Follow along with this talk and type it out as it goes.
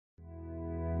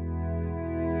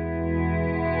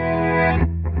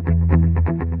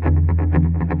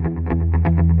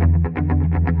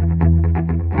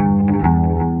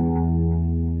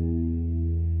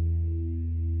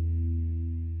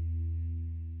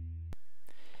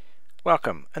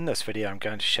Welcome. In this video I'm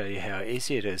going to show you how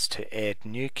easy it is to add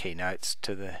new keynotes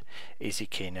to the Easy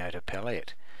Keynoter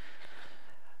palette.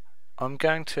 I'm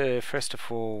going to first of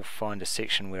all find a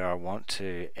section where I want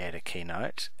to add a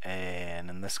keynote, and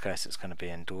in this case it's going to be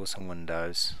in Doors and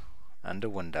Windows, under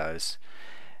Windows,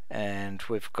 and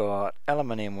we've got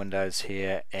aluminium windows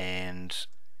here and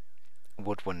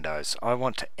wood windows. I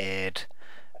want to add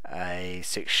a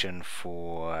section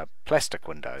for plastic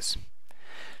windows.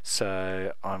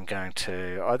 So I'm going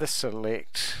to either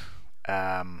select,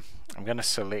 I'm going to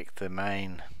select the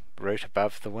main root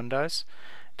above the windows.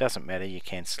 Doesn't matter, you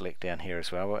can select down here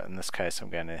as well. In this case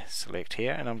I'm going to select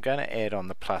here, and I'm going to add on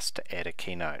the plus to add a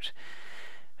keynote.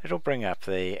 It'll bring up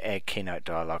the Add Keynote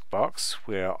dialog box,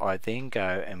 where I then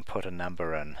go and put a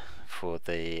number in for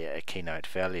the keynote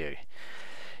value.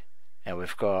 Now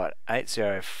we've got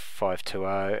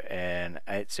 80520 and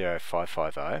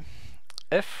 80550.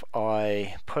 If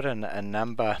I put in a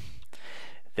number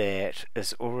that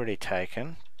is already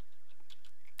taken,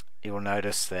 you will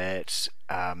notice that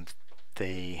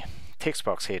the text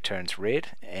box here turns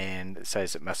red and it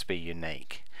says it must be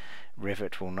unique.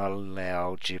 Revit will not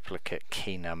allow duplicate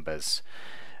key numbers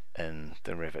in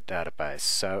the Revit database.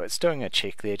 So it's doing a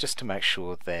check there just to make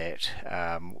sure that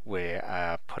we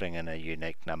are putting in a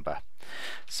unique number.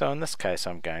 So in this case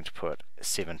I'm going to put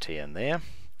 70 in there.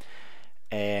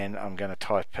 And I'm going to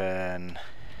type in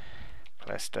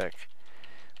plastic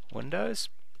windows.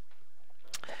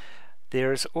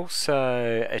 There is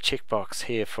also a checkbox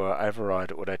here for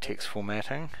override auto text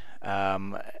formatting.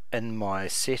 In my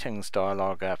settings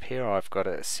dialog up here I've got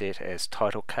it set as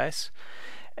title case,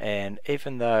 and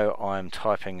even though I'm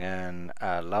typing in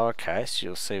lowercase,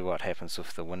 you'll see what happens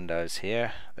with the windows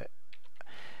here.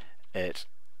 It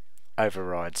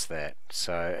overrides that,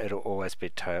 so it'll always be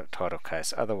title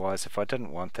case. Otherwise, if I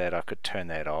didn't want that, I could turn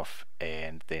that off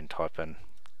and then type in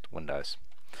Windows.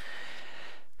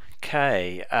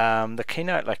 Okay, the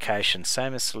keynote location,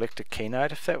 same as selected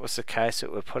keynote. If that was the case,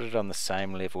 it would put it on the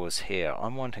same level as here.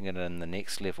 I'm wanting it in the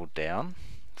next level down,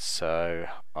 so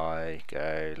I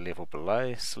go level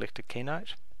below selected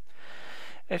keynote.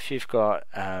 If you've got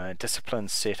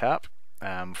disciplines set up,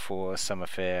 for some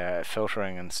of our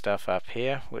filtering and stuff up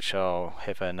here, which I'll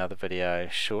have another video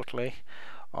shortly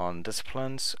on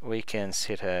disciplines, we can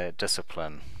set a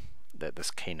discipline that this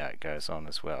keynote goes on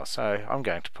as well. So I'm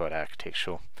going to put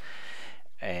architectural,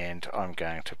 and I'm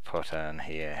going to put in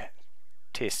here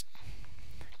test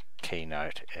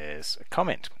keynote as a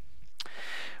comment.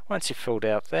 Once you've filled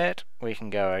out that, we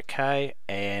can go OK,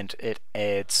 and it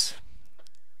adds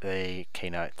the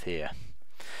keynote there.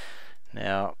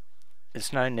 Now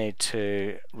there's no need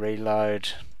to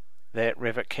reload that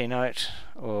Revit keynote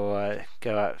or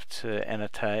go up to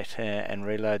annotate and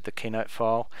reload the keynote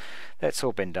file. That's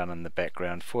all been done in the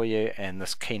background for you, and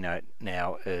this keynote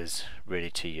now is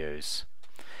ready to use.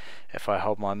 If I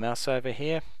hold my mouse over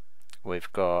here,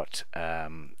 we've got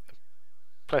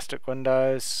plastic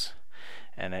windows,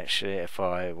 and actually if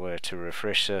I were to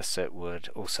refresh this, it would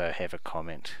also have a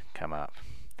comment come up.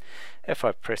 If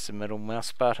I press the middle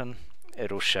mouse button,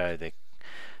 it'll show the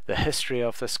history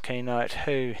of this keynote,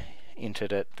 who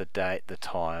entered it, the date, the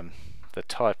time, the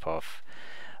type of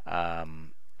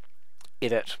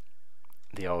edit,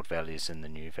 the old values and the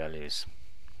new values.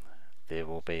 There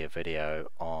will be a video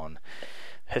on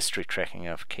history tracking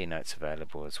of keynotes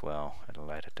available as well at a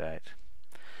later date.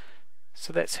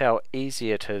 So that's how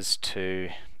easy it is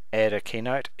to add a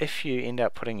keynote. If you end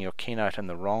up putting your keynote in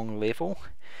the wrong level,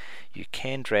 you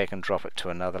can drag and drop it to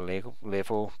another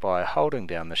level by holding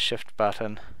down the shift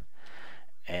button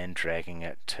and dragging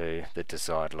it to the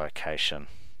desired location.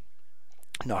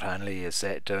 Not only is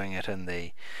that doing it in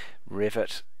the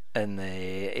Revit, in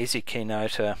the Easy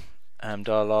Keynoter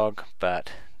dialog,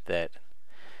 but that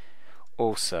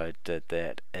also did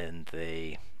that in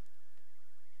the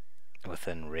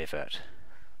within Revit.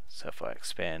 So if I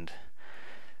expand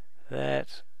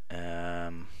that,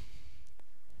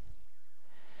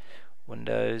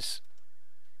 Windows,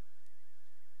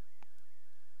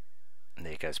 and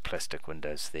there goes plastic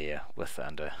windows there with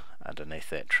underneath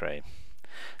that tree.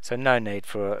 So no need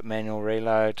for a manual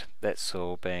reload, that's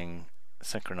all being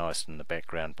synchronized in the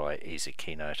background by Easy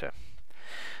Keynoter.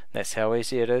 That's how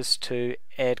easy it is to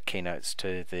add keynotes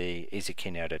to the Easy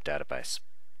Keynoter database.